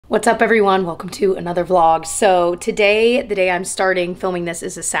What's up everyone? Welcome to another vlog. So today, the day I'm starting filming this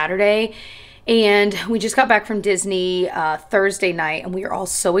is a Saturday, and we just got back from Disney Thursday night, and we are all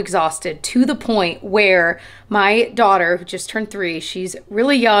so exhausted to the point where my daughter, who just turned 3, she's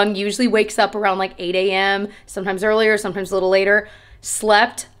really young, usually wakes up around like 8 a.m., sometimes earlier, sometimes a little later,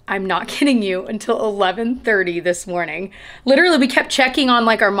 slept, I'm not kidding you, until 11:30 this morning. Literally, we kept checking on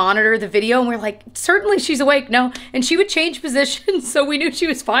like our monitor, the video, and we're like, certainly she's awake, no. And she would change positions, so we knew she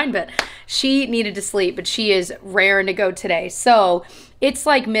was fine, but she needed to sleep, but she is raring to go today. So it's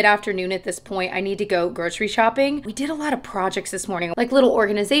like mid-afternoon at this point. I need to go grocery shopping. We did a lot of projects this morning, like little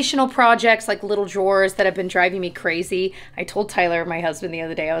organizational projects, like little drawers that have been driving me crazy. I told Tyler, my husband, the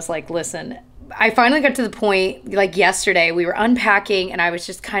other day, I was like, listen, I finally got to the point, like yesterday, we were unpacking and I was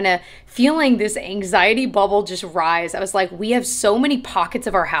just kind of feeling this anxiety bubble just rise. I was like, we have so many pockets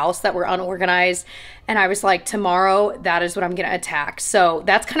of our house that were unorganized. And I was like, tomorrow, that is what I'm gonna attack. So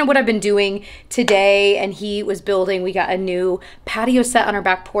that's kind of what I've been doing today. And he was building, we got a new patio set on our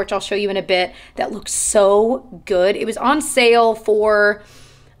back porch. I'll show you in a bit. That looks so good. It was on sale for,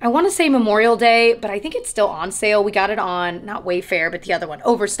 I want to say Memorial Day, but I think it's still on sale. We got it on, not Wayfair, but the other one,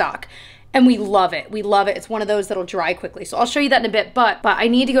 Overstock. And we love it. We love it. It's one of those that'll dry quickly. So I'll show you that in a bit, but I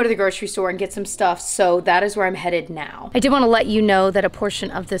need to go to the grocery store and get some stuff. So that is where I'm headed now. I did want to let you know that a portion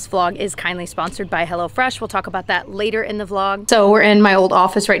of this vlog is kindly sponsored by HelloFresh. We'll talk about that later in the vlog. So we're in my old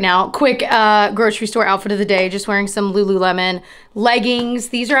office right now. Quick grocery store outfit of the day. Just wearing some Lululemon leggings.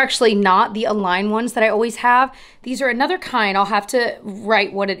 These are actually not the Align ones that I always have. These are another kind. I'll have to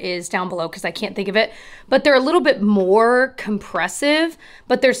write what it is down below because I can't think of it. But they're a little bit more compressive,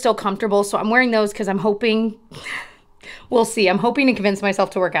 but they're still comfortable. So I'm wearing those because I'm hoping, we'll see. I'm hoping to convince myself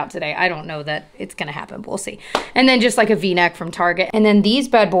to work out today. I don't know that it's gonna happen, but we'll see. And then just like a V-neck from Target. And then these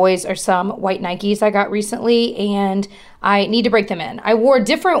bad boys are some white Nikes I got recently, and I need to break them in. I wore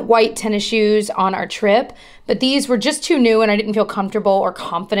different white tennis shoes on our trip, but these were just too new and I didn't feel comfortable or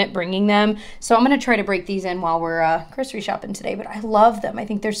confident bringing them. So I'm gonna try to break these in while we're grocery shopping today, but I love them. I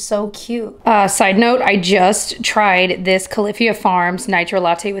think they're so cute. Side note, I just tried this Califia Farms Nitro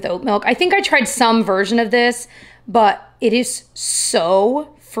Latte with oat milk. I think I tried some version of this, but it is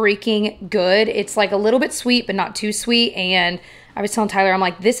so freaking good. It's like a little bit sweet, but not too sweet. And I was telling Tyler, I'm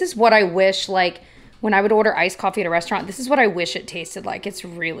like, this is what I wish, like, when I would order iced coffee at a restaurant, this is what I wish it tasted like. It's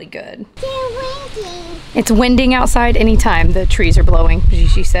really good. It's winding outside anytime the trees are blowing.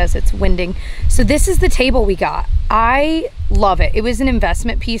 She says it's winding. So this is the table we got. I love it. It was an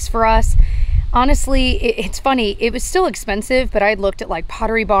investment piece for us. Honestly, it's funny. It was still expensive, but I looked at like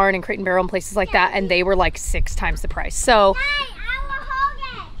Pottery Barn and Crate and Barrel and places like that, and they were like 6 times the price. So,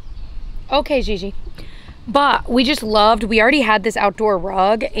 okay, Gigi. But we just loved, we already had this outdoor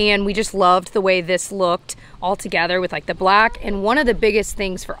rug, and we just loved the way this looked all together with like the black. And one of the biggest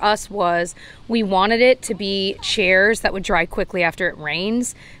things for us was we wanted it to be chairs that would dry quickly after it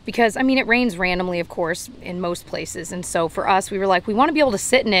rains, because I mean, it rains randomly, of course, in most places. And so for us, we were like, we want to be able to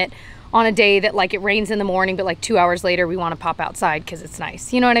sit in it on a day that like it rains in the morning, but like 2 hours later, we want to pop outside because it's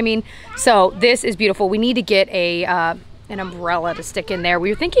nice. You know what I mean? So this is beautiful. We need to get a, an umbrella to stick in there. We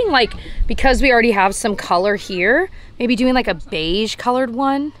were thinking like, because we already have some color here, maybe doing like a beige colored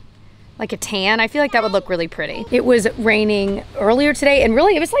one, like a tan. I feel like that would look really pretty. It was raining earlier today, and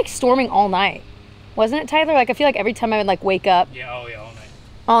really it was like storming all night. Wasn't it, Tyler? Like I feel like every time I would like wake up. Yeah, oh yeah, all night.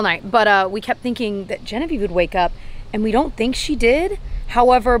 All night. But we kept thinking that Genevieve would wake up, and we don't think she did.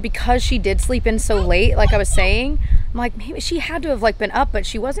 However, because she did sleep in so late, like I was saying, I'm like, maybe she had to have like been up, but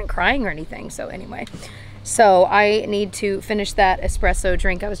she wasn't crying or anything. So anyway. So I need to finish that espresso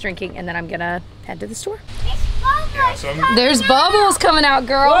drink I was drinking, and then I'm gonna head to the store. Yeah, so there's bubbles coming out,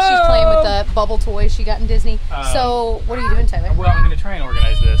 girl. Whoa! She's playing with the bubble toys she got in Disney. So what are you doing, Tyler? Well, I'm gonna try and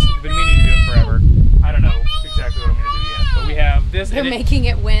organize this. I've been meaning to do it forever. I don't know exactly what I'm gonna do yet, but we have this. You're making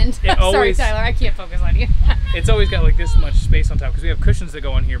it wind. Sorry, Tyler, I can't focus on you. It's always got like this much space on top because we have cushions that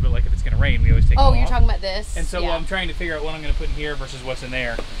go on here, but like if it's gonna rain, we always take them off. Oh, you're talking about this? And so I'm trying to figure out what I'm gonna put in here versus what's in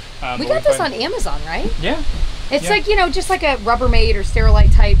there. We got this on Amazon, right? Yeah. It's like, you know, just like a Rubbermaid or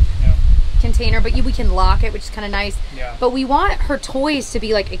Sterilite type container, but we can lock it, which is kind of nice. Yeah. But we want her toys to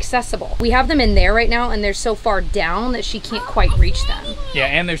be like accessible. We have them in there right now, and they're so far down that she can't quite reach them. Yeah,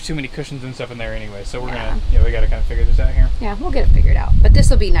 and there's too many cushions and stuff in there anyway, so we're gonna, we gotta kind of figure this out here. Yeah, we'll get it figured out. But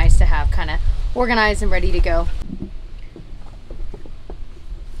this will be nice to have kind of organized and ready to go.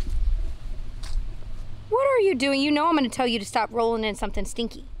 What are you doing? You know I'm going to tell you to stop rolling in something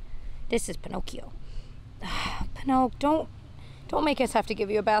stinky. This is Pinocchio. Pinocchio, don't make us have to give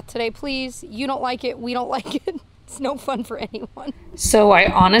you a bath today, please. You don't like it, we don't like it. It's no fun for anyone. So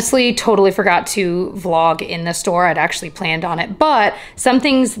I honestly totally forgot to vlog in the store. I'd actually planned on it, but some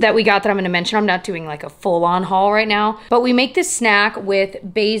things that we got that I'm gonna mention, I'm not doing like a full-on haul right now, but we make this snack with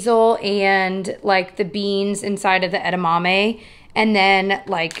basil and like the beans inside of the edamame, and then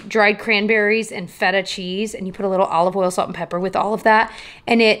like dried cranberries and feta cheese, and you put a little olive oil, salt, and pepper with all of that.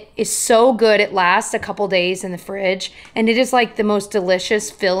 And it is so good. It lasts a couple days in the fridge, and it is like the most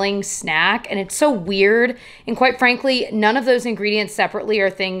delicious filling snack. And it's so weird. And quite frankly, none of those ingredients separately are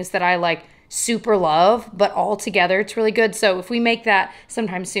things that I like super love, but all together it's really good. So if we make that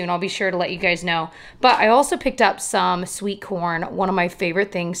sometime soon, I'll be sure to let you guys know. But I also picked up some sweet corn, one of my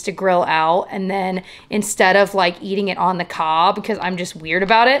favorite things to grill out, and then instead of like eating it on the cob, because I'm just weird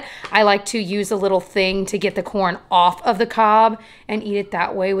about it, I like to use a little thing to get the corn off of the cob and eat it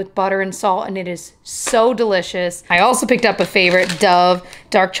that way with butter and salt, and it is so delicious. I also picked up a favorite, Dove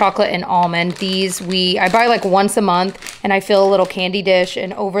dark chocolate and almond. These I buy like once a month, and I fill a little candy dish,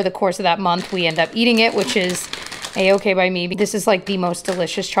 and over the course of that month we end up eating it, which is a-okay by me. This is like the most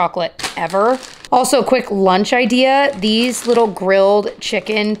delicious chocolate ever. Also, quick lunch idea, these little grilled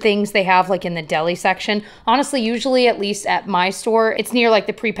chicken things they have like in the deli section. Honestly, usually at least at my store, it's near like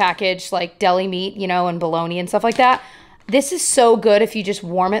the prepackaged like deli meat, you know, and bologna and stuff like that. This is so good if you just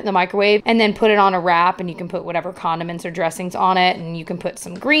warm it in the microwave and then put it on a wrap, and you can put whatever condiments or dressings on it, and you can put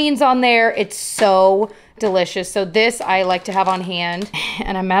some greens on there. It's so delicious. So this I like to have on hand,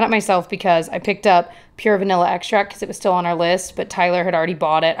 and I'm mad at myself because I picked up pure vanilla extract because it was still on our list, but Tyler had already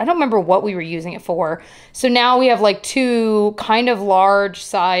bought it. I don't remember what we were using it for. So now we have like 2 kind of large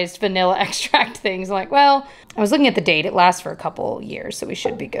sized vanilla extract things. I'm like, well, I was looking at the date. It lasts for a couple years, so we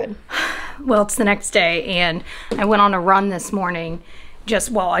should be good. Well, it's the next day, and I went on a run this morning.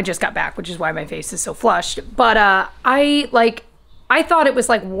 I just got back, which is why my face is so flushed. But I thought it was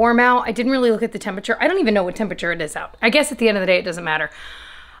like warm out. I didn't really look at the temperature. I don't even know what temperature it is out. I guess at the end of the day, it doesn't matter.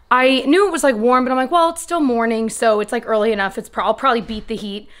 I knew it was like warm, but I'm like, well, it's still morning, so it's like early enough. I'll probably beat the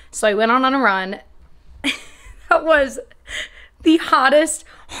heat. So I went on a run. That was the hottest,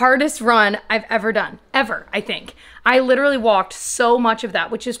 hardest run I've ever done, ever, I think. I literally walked so much of that,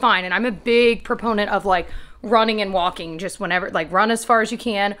 which is fine. And I'm a big proponent of like running and walking, just whenever, like run as far as you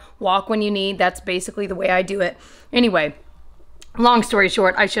can, walk when you need. That's basically the way I do it. Anyway, long story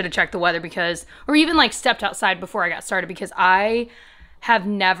short, I should have checked the weather or even like stepped outside before I got started, because I have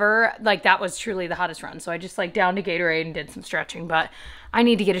never, like that was truly the hottest run. So I just like downed a Gatorade and did some stretching, but I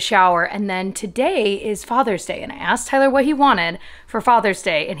need to get a shower. And then today is Father's Day, and I asked Tyler what he wanted for Father's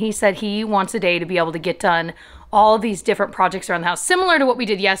Day, and he said he wants a day to be able to get done all of these different projects around the house, similar to what we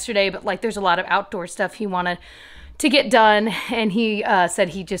did yesterday, but like there's a lot of outdoor stuff he wanted to get done, and he said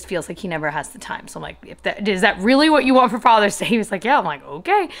he just feels like he never has the time. So I'm like, is that really what you want for Father's Day? He was like, yeah. I'm like,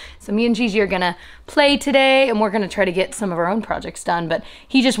 okay. So me and Gigi are gonna play today, and we're gonna try to get some of our own projects done, but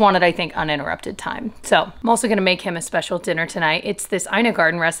he just wanted, I think, uninterrupted time. So I'm also gonna make him a special dinner tonight. It's this Ina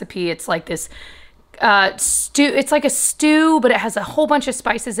Garden recipe. It's like this stew. It's like a stew, but it has a whole bunch of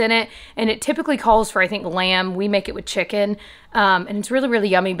spices in it, and it typically calls for, I think, lamb. We make it with chicken, and it's really, really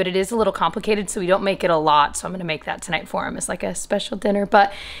yummy, but it is a little complicated, so we don't make it a lot. So I'm gonna make that tonight for him as like a special dinner.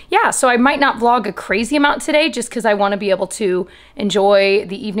 But yeah, so I might not vlog a crazy amount today, just because I want to be able to enjoy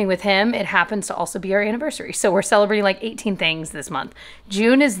the evening with him. It happens to also be our anniversary, so we're celebrating like 18 things this month.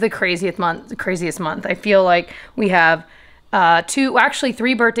 June is the craziest month. I feel like we have actually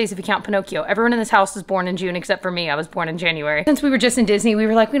 3 birthdays if you count Pinocchio. Everyone in this house is born in June except for me. I was born in January. Since we were just in Disney, we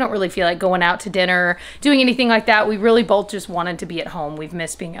were like, we don't really feel like going out to dinner, doing anything like that. We really both just wanted to be at home. We've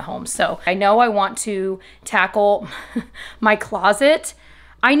missed being at home. So I know I want to tackle my closet.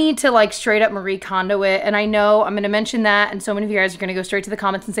 I need to like straight up Marie Kondo it, and I know I'm going to mention that, and so many of you guys are going to go straight to the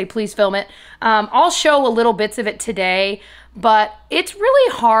comments and say, please film it. I'll show a little bits of it today, but it's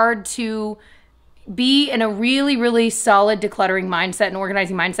really hard to be in a really, really solid decluttering mindset and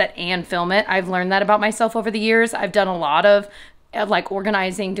organizing mindset and film it. I've learned that about myself over the years. I've done a lot of like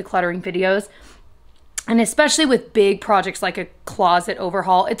organizing, decluttering videos. And especially with big projects like a closet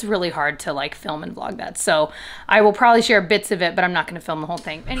overhaul, it's really hard to like film and vlog that. So I will probably share bits of it, but I'm not going to film the whole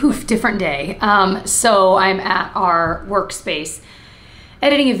thing. Anyway. Poof, different day. So I'm at our workspace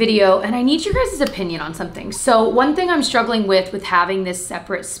editing a video, and I need your guys' opinion on something. So one thing I'm struggling with having this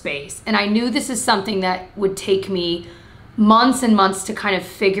separate space, and I knew this is something that would take me months and months to kind of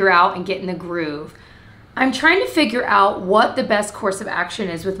figure out and get in the groove. I'm trying to figure out what the best course of action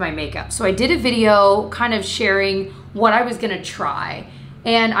is with my makeup. So I did a video kind of sharing what I was gonna try,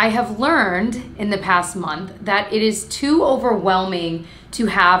 and I have learned in the past month that it is too overwhelming to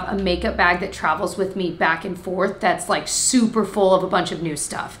have a makeup bag that travels with me back and forth that's like super full of a bunch of new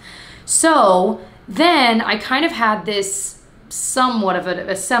stuff. So then I kind of had this somewhat of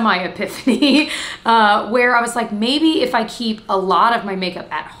a semi-epiphany where I was like, maybe if I keep a lot of my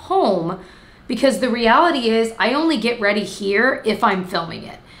makeup at home, because the reality is I only get ready here if I'm filming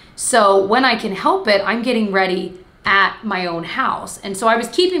it. So when I can help it, I'm getting ready at my own house. And so I was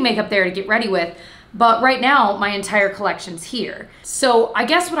keeping makeup there to get ready with, but right now my entire collection's here. So I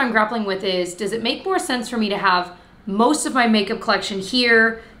guess what I'm grappling with is, does it make more sense for me to have most of my makeup collection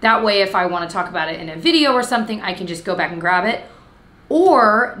here? That way, if I want to talk about it in a video or something, I can just go back and grab it.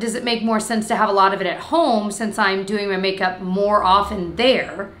 Or does it make more sense to have a lot of it at home since I'm doing my makeup more often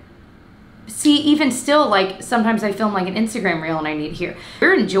there? See, even still, like sometimes I film like an Instagram reel and I need it here.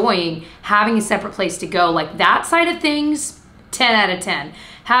 We're enjoying having a separate place to go. Like that side of things, 10 out of 10.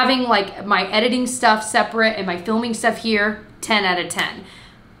 Having like my editing stuff separate and my filming stuff here, 10 out of 10.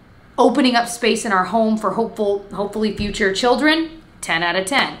 Opening up space in our home for hopefully future children, 10 out of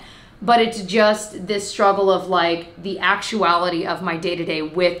 10. But it's just this struggle of like the actuality of my day-to-day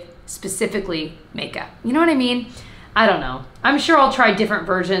with specifically makeup. You know what I mean? I don't know. I'm sure I'll try different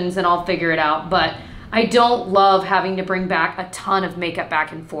versions and I'll figure it out, but I don't love having to bring back a ton of makeup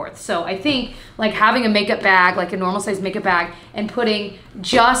back and forth. So I think like having a makeup bag, like a normal size makeup bag, and putting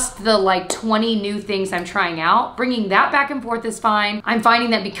just the like 20 new things I'm trying out, bringing that back and forth is fine. I'm finding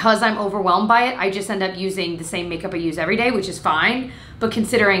that because I'm overwhelmed by it, I just end up using the same makeup I use every day, which is fine. But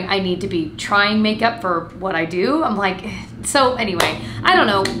considering I need to be trying makeup for what I do, I'm like, so anyway, I don't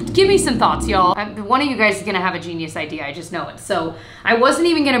know. Give me some thoughts, y'all. One of you guys is gonna have a genius idea, I just know it. So I wasn't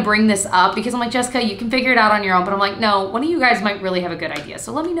even gonna bring this up because I'm like, Jessica, you can figure it out on your own, but I'm like, no, one of you guys might really have a good idea.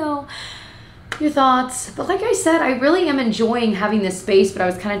 So let me know your thoughts. But like I said, I really am enjoying having this space, but I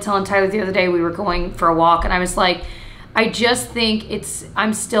was kind of telling Tyler the other day, we were going for a walk and I was like, I just think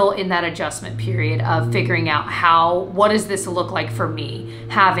I'm still in that adjustment period of figuring out what does this look like for me,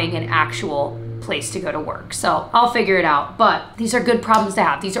 having an actual place to go to work. So I'll figure it out, but these are good problems to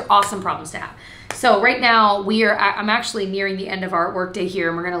have. These are awesome problems to have. So right now I'm actually nearing the end of our work day here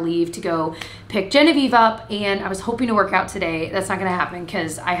and we're gonna leave to go pick Genevieve up, and I was hoping to work out today. That's not gonna happen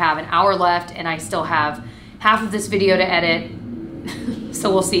because I have an hour left and I still have half of this video to edit.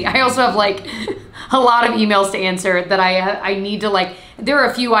 So we'll see. I also have like a lot of emails to answer that I need to like, there are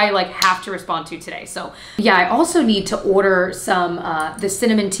a few I like have to respond to today. So yeah, I also need to order some, the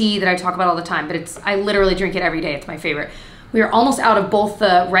cinnamon tea that I talk about all the time, but I literally drink it every day. It's my favorite. We are almost out of both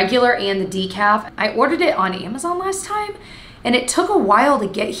the regular and the decaf. I ordered it on Amazon last time and it took a while to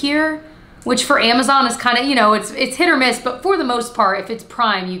get here, which for Amazon is kind of, you know, it's hit or miss, but for the most part, if it's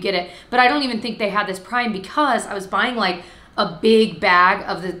Prime, you get it. But I don't even think they had this Prime because I was buying like a big bag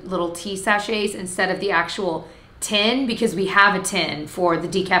of the little tea sachets instead of the actual tin, because we have a tin for the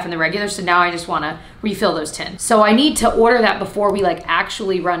decaf and the regular. So now I just want to refill those tins. So I need to order that before we like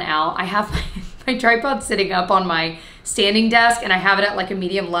actually run out. I have my tripod sitting up on my standing desk and I have it at like a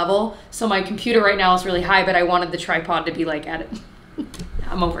medium level. So my computer right now is really high, but I wanted the tripod to be like at it.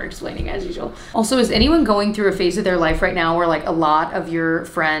 I'm over explaining as usual. Also, is anyone going through a phase of their life right now where like a lot of your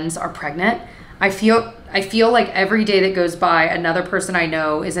friends are pregnant? I feel like every day that goes by, another person I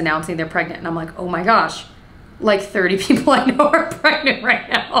know is announcing they're pregnant and I'm like, oh my gosh, like 30 people I know are pregnant right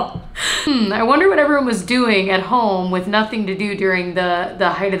now. I wonder what everyone was doing at home with nothing to do during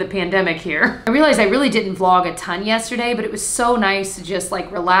the height of the pandemic here. I realized I really didn't vlog a ton yesterday, but it was so nice to just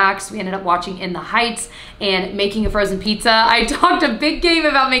like relax. We ended up watching In the Heights and making a frozen pizza. I talked a big game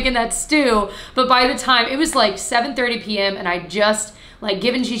about making that stew, but by the time it was like 7:30 p.m. and I just like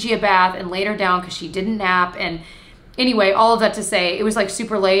given Gigi a bath and laid her down because she didn't nap. And anyway, all of that to say, it was like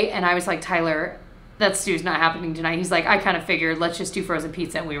super late and I was like, Tyler, that stew's not happening tonight. He's like, I kind of figured, let's just do frozen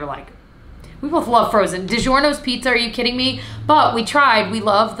pizza. And we were like, we both love frozen. DiGiorno's pizza, are you kidding me? But we tried, we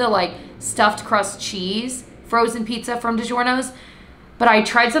love the like stuffed crust cheese frozen pizza from DiGiorno's. But I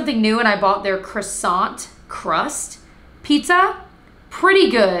tried something new and I bought their croissant crust pizza. Pretty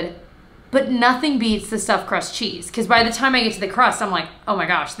good, but nothing beats the stuffed crust cheese. Because by the time I get to the crust, I'm like, oh my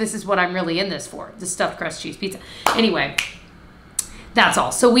gosh, this is what I'm really in this for, the stuffed crust cheese pizza. Anyway, that's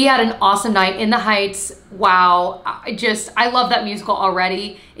all. So we had an awesome night in the Heights. Wow. I love that musical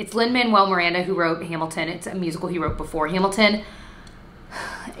already. It's Lin-Manuel Miranda who wrote Hamilton. It's a musical he wrote before Hamilton.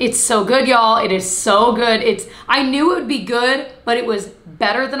 It's so good, y'all. It is so good. I knew it would be good, but it was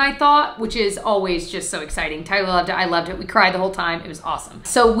better than I thought, which is always just so exciting. Tyler loved it. I loved it. We cried the whole time. It was awesome.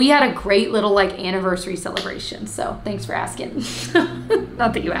 So we had a great little like anniversary celebration. So thanks for asking.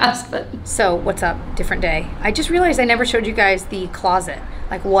 Not that you asked, but. So what's up? Different day. I just realized I never showed you guys the closet,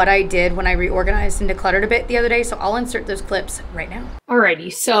 like what I did when I reorganized and decluttered a bit the other day. So I'll insert those clips right now.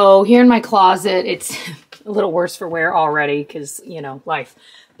 Alrighty. So here in my closet, it's a little worse for wear already because, you know, life.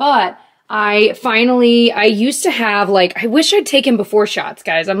 But I used to have like, I wish I'd taken before shots,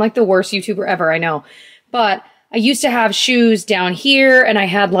 guys. I'm like the worst YouTuber ever, I know. But I used to have shoes down here, and I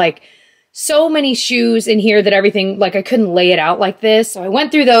had like so many shoes in here that everything, like I couldn't lay it out like this. So I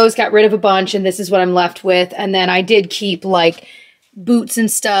went through those, got rid of a bunch, and this is what I'm left with. And then I did keep like boots and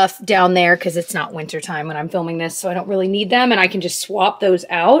stuff down there because it's not winter time when I'm filming this, so I don't really need them, and I can just swap those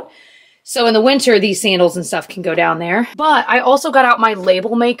out. So in the winter, these sandals and stuff can go down there. But I also got out my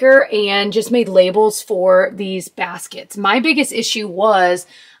label maker and just made labels for these baskets. My biggest issue was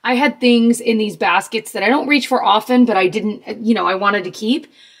I had things in these baskets that I don't reach for often, but I didn't, you know, I wanted to keep.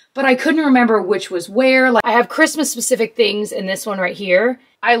 But I couldn't remember which was where. Like, I have Christmas specific things in this one right here.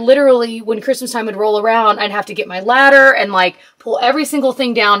 I literally, when Christmas time would roll around, I'd have to get my ladder and like pull every single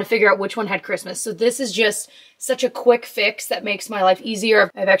thing down to figure out which one had Christmas. So this is just such a quick fix that makes my life easier.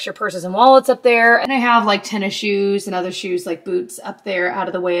 I have extra purses and wallets up there, and I have like tennis shoes and other shoes like boots up there out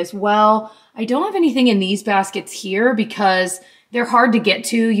of the way as well. I don't have anything in these baskets here because they're hard to get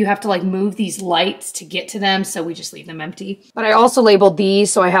to. You have to like move these lights to get to them, so we just leave them empty. But I also labeled these,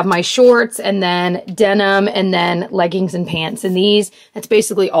 so I have my shorts and then denim and then leggings and pants in these. That's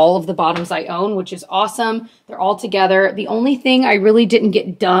basically all of the bottoms I own, which is awesome. They're all together. The only thing I really didn't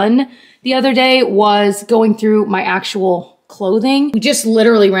get done the other day was going through my actual clothing. We just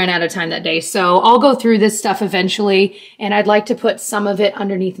literally ran out of time that day. So I'll go through this stuff eventually, and I'd like to put some of it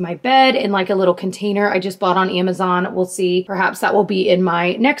underneath my bed in like a little container I just bought on Amazon. We'll see. Perhaps that will be in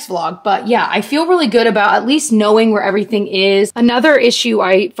my next vlog. But yeah, I feel really good about at least knowing where everything is. Another issue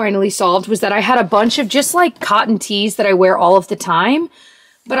I finally solved was that I had a bunch of just like cotton tees that I wear all of the time,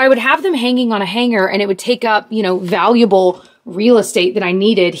 but I would have them hanging on a hanger and it would take up, you know, valuable real estate that I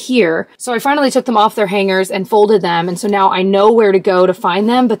needed here. So I finally took them off their hangers and folded them. And so now I know where to go to find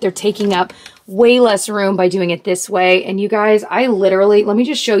them, but they're taking up way less room by doing it this way. And you guys, I literally, let me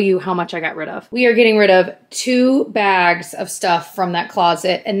just show you how much I got rid of. We are getting rid of 2 bags of stuff from that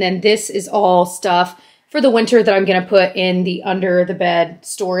closet. And then this is all stuff for the winter that I'm going to put in the under the bed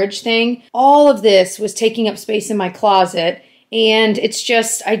storage thing. All of this was taking up space in my closet. And it's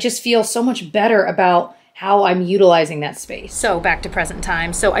just, I just feel so much better about how I'm utilizing that space. So back to present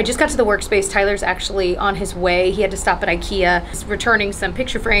time. So I just got to the workspace. Tyler's actually on his way. He had to stop at IKEA. He's returning some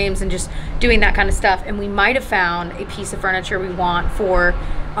picture frames and just doing that kind of stuff. And we might have found a piece of furniture we want for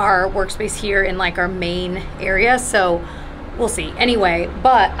our workspace here in like our main area. So we'll see. Anyway,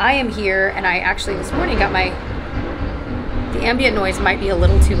 but I am here, and I actually this morning got the ambient noise might be a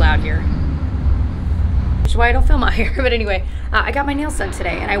little too loud here, which is why I don't film out here. But anyway, I got my nails done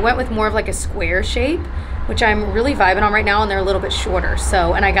today, and I went with more of like a square shape, which I'm really vibing on right now, and they're a little bit shorter.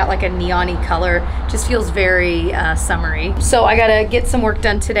 So, and I got like a neon-y color, just feels very summery. So I gotta get some work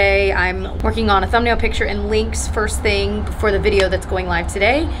done today. I'm working on a thumbnail picture and links first thing for the video that's going live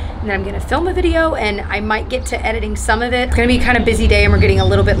today. And then I'm gonna film a video, and I might get to editing some of it. It's gonna be kind of busy day, and we're getting a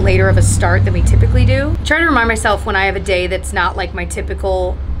little bit later of a start than we typically do. I'm trying to remind myself when I have a day that's not like my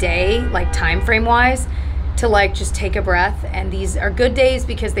typical day, like time frame wise, to like just take a breath. And these are good days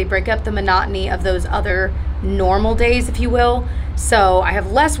because they break up the monotony of those other normal days, if you will. So I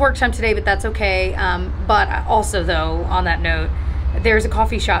have less work time today, but that's okay. But also though, on that note, there's a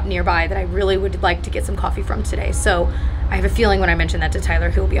coffee shop nearby that I really would like to get some coffee from today. So I have a feeling when I mention that to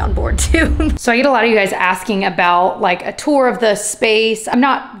Tyler, he'll be on board too. So I get a lot of you guys asking about like a tour of the space. I'm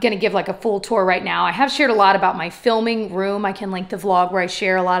not gonna give like a full tour right now. I have shared a lot about my filming room. I can link the vlog where I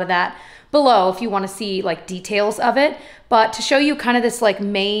share a lot of that below if you want to see like details of it. But to show you kind of this like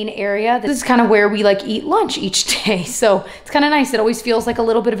main area, this is kind of where we like eat lunch each day. So it's kind of nice. It always feels like a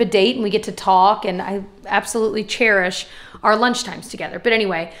little bit of a date, and we get to talk, and I absolutely cherish our lunch times together. But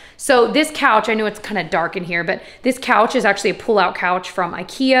anyway, so this couch, I know it's kind of dark in here, but this couch is actually a pull-out couch from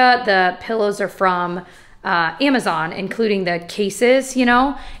IKEA. The pillows are from Amazon, including the cases, you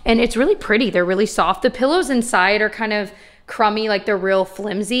know, and it's really pretty. They're really soft. The pillows inside are kind of crummy, like they're real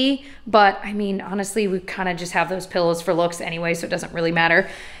flimsy, but I mean, honestly, we kind of just have those pillows for looks anyway, so it doesn't really matter.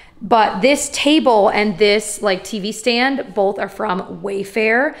 But this table and this like TV stand, both are from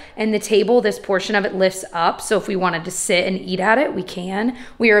Wayfair, and the table, this portion of it lifts up, so if we wanted to sit and eat at it, we can.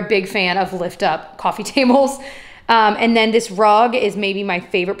 We are a big fan of lift up coffee tables. And then this rug is maybe my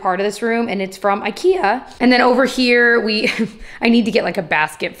favorite part of this room, and it's from IKEA. And then over here, I need to get like a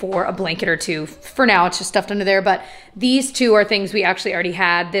basket for a blanket or two. For now, it's just stuffed under there, but these two are things we actually already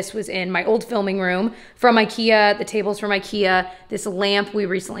had. This was in my old filming room from IKEA. The table's from IKEA. This lamp we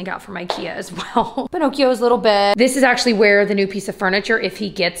recently got from IKEA as well. Pinocchio's little bed. This is actually where the new piece of furniture, if he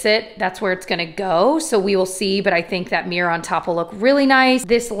gets it, that's where it's gonna go. So we will see, but I think that mirror on top will look really nice.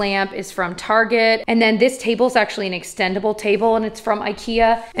 This lamp is from Target. And then this table is actually an extendable table and it's from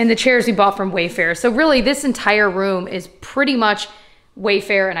IKEA. And the chairs we bought from Wayfair. So really this entire room is pretty much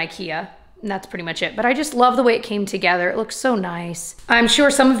Wayfair and IKEA. And that's pretty much it. But I just love the way it came together. It looks so nice. I'm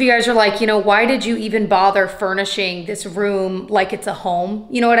sure some of you guys are like, you know, why did you even bother furnishing this room like it's a home?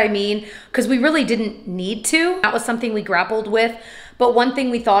 You know what I mean? Because we really didn't need to. That was something we grappled with. But one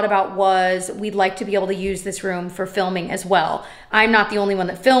thing we thought about was we'd like to be able to use this room for filming as well. I'm not the only one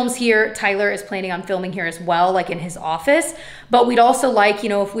that films here. Tyler is planning on filming here as well, like in his office. But we'd also like, you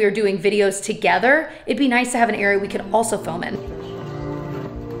know, if we were doing videos together, it'd be nice to have an area we could also film in.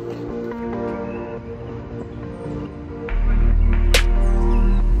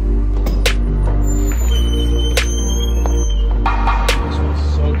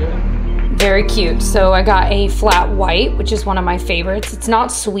 Very cute. So I got a flat white, which is one of my favorites. It's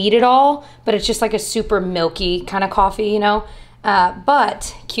not sweet at all, but it's just like a super milky kind of coffee, you know?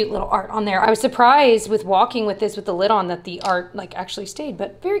 But cute little art on there. I was surprised with walking with this with the lid on that the art like actually stayed,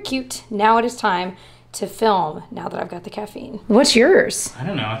 but very cute. Now it is time to film now that I've got the caffeine. What's yours? I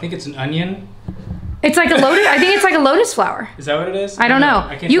don't know. I think it's an onion. It's like a lotus, I think it's like a lotus flower. Is that what it is? I don't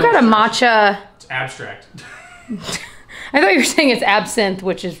know. You got a matcha. It's abstract. I thought you were saying it's absinthe,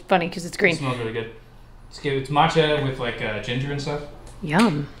 which is funny because it's green. It smells really good. It's good. It's matcha with like ginger and stuff.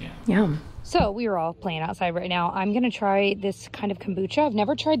 Yum. Yeah. Yum. So we are all playing outside right now. I'm going to try this kind of kombucha. I've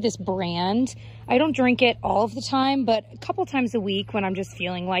never tried this brand. I don't drink it all of the time, but a couple times a week when I'm just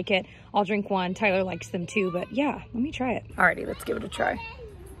feeling like it, I'll drink one. Tyler likes them too, but yeah, let me try it. Alrighty, let's give it a try.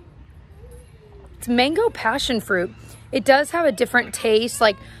 It's mango passion fruit. It does have a different taste.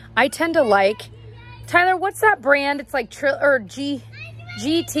 Like I tend to like, Tyler, what's that brand? It's like GT's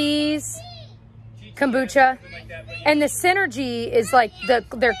kombucha. And the Synergy is like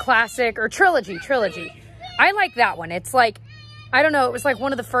their classic, or Trilogy. I like that one. It's like, I don't know, it was like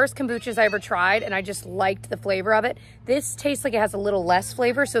one of the first kombuchas I ever tried and I just liked the flavor of it. This tastes like it has a little less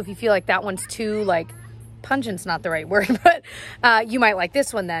flavor. So if you feel like that one's too like, pungent's not the right word, but you might like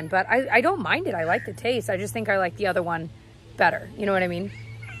this one then. But I don't mind it. I like the taste. I just think I like the other one better. You know what I mean?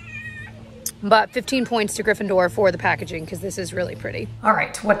 But 15 points to Gryffindor for the packaging because this is really pretty. All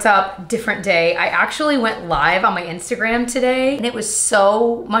right, what's up? Different day. I actually went live on my Instagram today and it was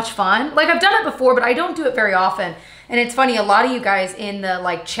so much fun. Like I've done it before, but I don't do it very often. And it's funny, a lot of you guys in the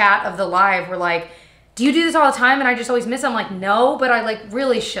like chat of the live were like, do you do this all the time? And I just always miss it. I'm like, no, but I like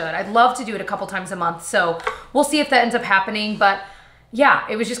really should. I'd love to do it a couple times a month. So we'll see if that ends up happening. But yeah,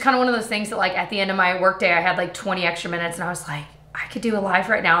 it was just kind of one of those things that like at the end of my workday, I had like 20 extra minutes and I was like, I could do a live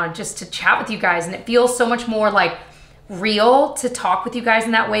right now and just to chat with you guys. And it feels so much more like real to talk with you guys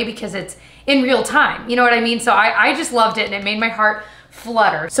in that way because it's in real time. You know what I mean? So I just loved it and it made my heart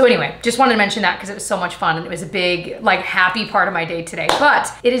flutter. So anyway, just wanted to mention that because it was so much fun and it was a big, like happy part of my day today. But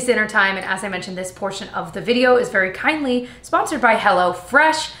it is dinner time. And as I mentioned, this portion of the video is very kindly sponsored by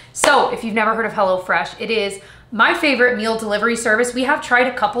HelloFresh. So if you've never heard of HelloFresh, it is my favorite meal delivery service. We have tried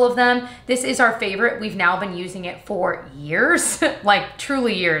a couple of them. This is our favorite. We've now been using it for years, like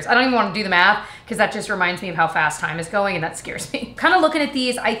truly years. I don't even want to do the math because that just reminds me of how fast time is going and that scares me. Kind of looking at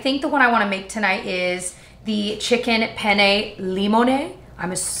these, I think the one I want to make tonight is the chicken penne limone.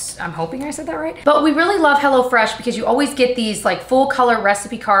 I'm hoping I said that right. But we really love HelloFresh because you always get these like full color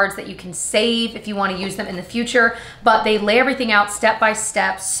recipe cards that you can save if you want to use them in the future, but they lay everything out step by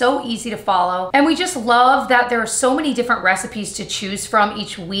step, so easy to follow. And we just love that there are so many different recipes to choose from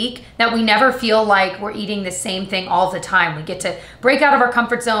each week that we never feel like we're eating the same thing all the time. We get to break out of our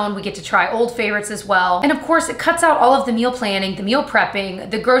comfort zone. We get to try old favorites as well. And of course, it cuts out all of the meal planning, the meal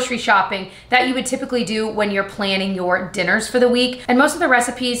prepping, the grocery shopping that you would typically do when you're planning your dinners for the week. And most of the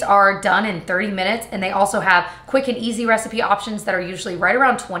recipes are done in 30 minutes and they also have quick and easy recipe options that are usually right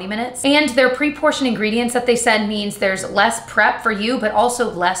around 20 minutes. And their pre-portioned ingredients that they send means there's less prep for you, but also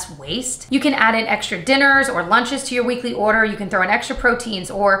less waste. You can add in extra dinners or lunches to your weekly order. You can throw in extra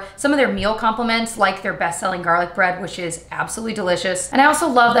proteins or some of their meal complements like their best-selling garlic bread, which is absolutely delicious. And I also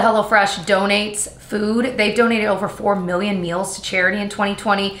love that HelloFresh donates food. They've donated over 4 million meals to charity in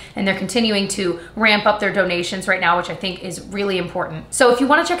 2020, and they're continuing to ramp up their donations right now, which I think is really important. So if you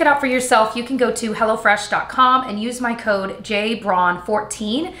want to check it out for yourself, you can go to HelloFresh.com and use my code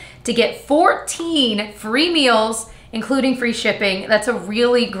JBraun14 to get 14 free meals including free shipping. That's a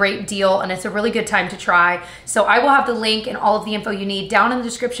really great deal and it's a really good time to try. So I will have the link and all of the info you need down in the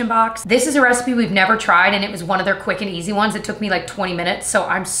description box. This is a recipe we've never tried and it was one of their quick and easy ones. It took me like 20 minutes, so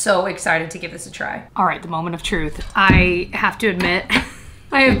I'm so excited to give this a try. All right, the moment of truth. I have to admit,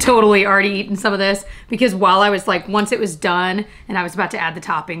 I have totally already eaten some of this because while I was like, once it was done and I was about to add the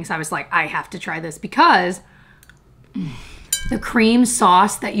toppings, I was like, I have to try this because the cream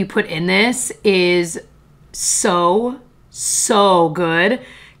sauce that you put in this is so good.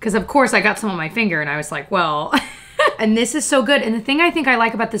 Because of course I got some on my finger and I was like, well, and this is so good. And the thing I think I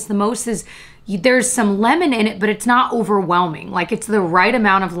like about this the most is there's some lemon in it, but it's not overwhelming. Like it's the right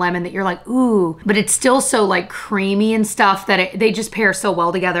amount of lemon that you're like, ooh, but it's still so like creamy and stuff that they just pair so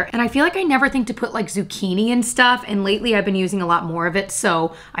well together. And I feel like I never think to put like zucchini and stuff. And lately I've been using a lot more of it.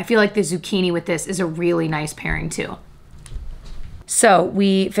 So I feel like the zucchini with this is a really nice pairing too. So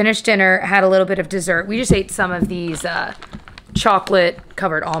we finished dinner, had a little bit of dessert. We just ate some of these chocolate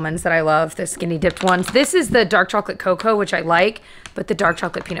covered almonds that I love, the skinny dipped ones. This is the dark chocolate cocoa, which I like, but the dark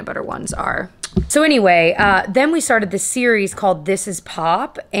chocolate peanut butter ones are. So anyway, then we started this series called This Is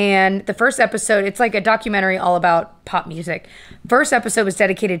Pop. And the first episode, it's like a documentary all about pop music. First episode was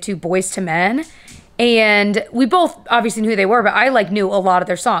dedicated to Boyz II Men. And we both obviously knew who they were, but I like knew a lot of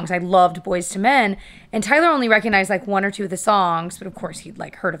their songs. I loved Boyz II Men. And Tyler only recognized like one or two of the songs, but of course he'd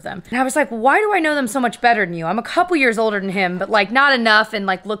like heard of them. And I was like, why do I know them so much better than you? I'm a couple years older than him, but like not enough. And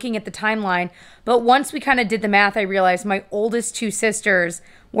like looking at the timeline. But once we kind of did the math, I realized my oldest two sisters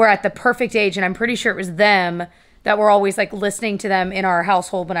were at the perfect age. And I'm pretty sure it was them that were always like listening to them in our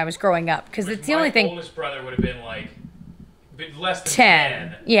household when I was growing up. Because it's the only thing. My oldest brother would have been like less than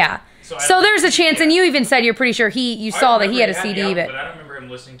 10. Yeah. So there's a chance, and you even said you're pretty sure you saw that he had a CD, but I don't remember him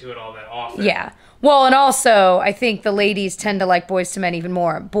listening to it all that often. Yeah. Well, and also, I think the ladies tend to like Boyz II Men even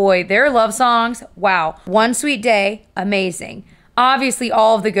more. Boy, their love songs, wow. One Sweet Day, amazing. Obviously,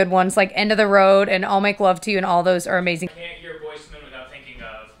 all of the good ones, like End of the Road and I'll Make Love to You, and all those are amazing. I can't hear Boyz II Men without thinking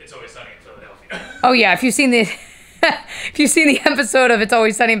of It's Always Sunny in Philadelphia. Oh yeah, if you've seen the episode of It's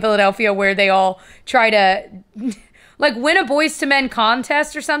Always Sunny in Philadelphia where they all try to like win a Boyz II Men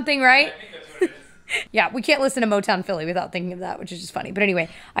contest or something, right? I think that's what it is. Yeah, we can't listen to Motown Philly without thinking of that, which is just funny. But anyway,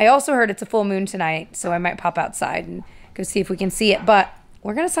 I also heard it's a full moon tonight, so I might pop outside and go see if we can see it. But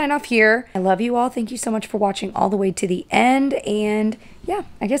we're going to sign off here. I love you all. Thank you so much for watching all the way to the end. And yeah,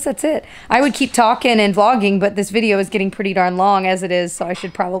 I guess that's it. I would keep talking and vlogging, but this video is getting pretty darn long as it is, so I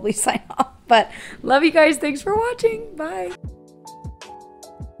should probably sign off. But love you guys. Thanks for watching. Bye.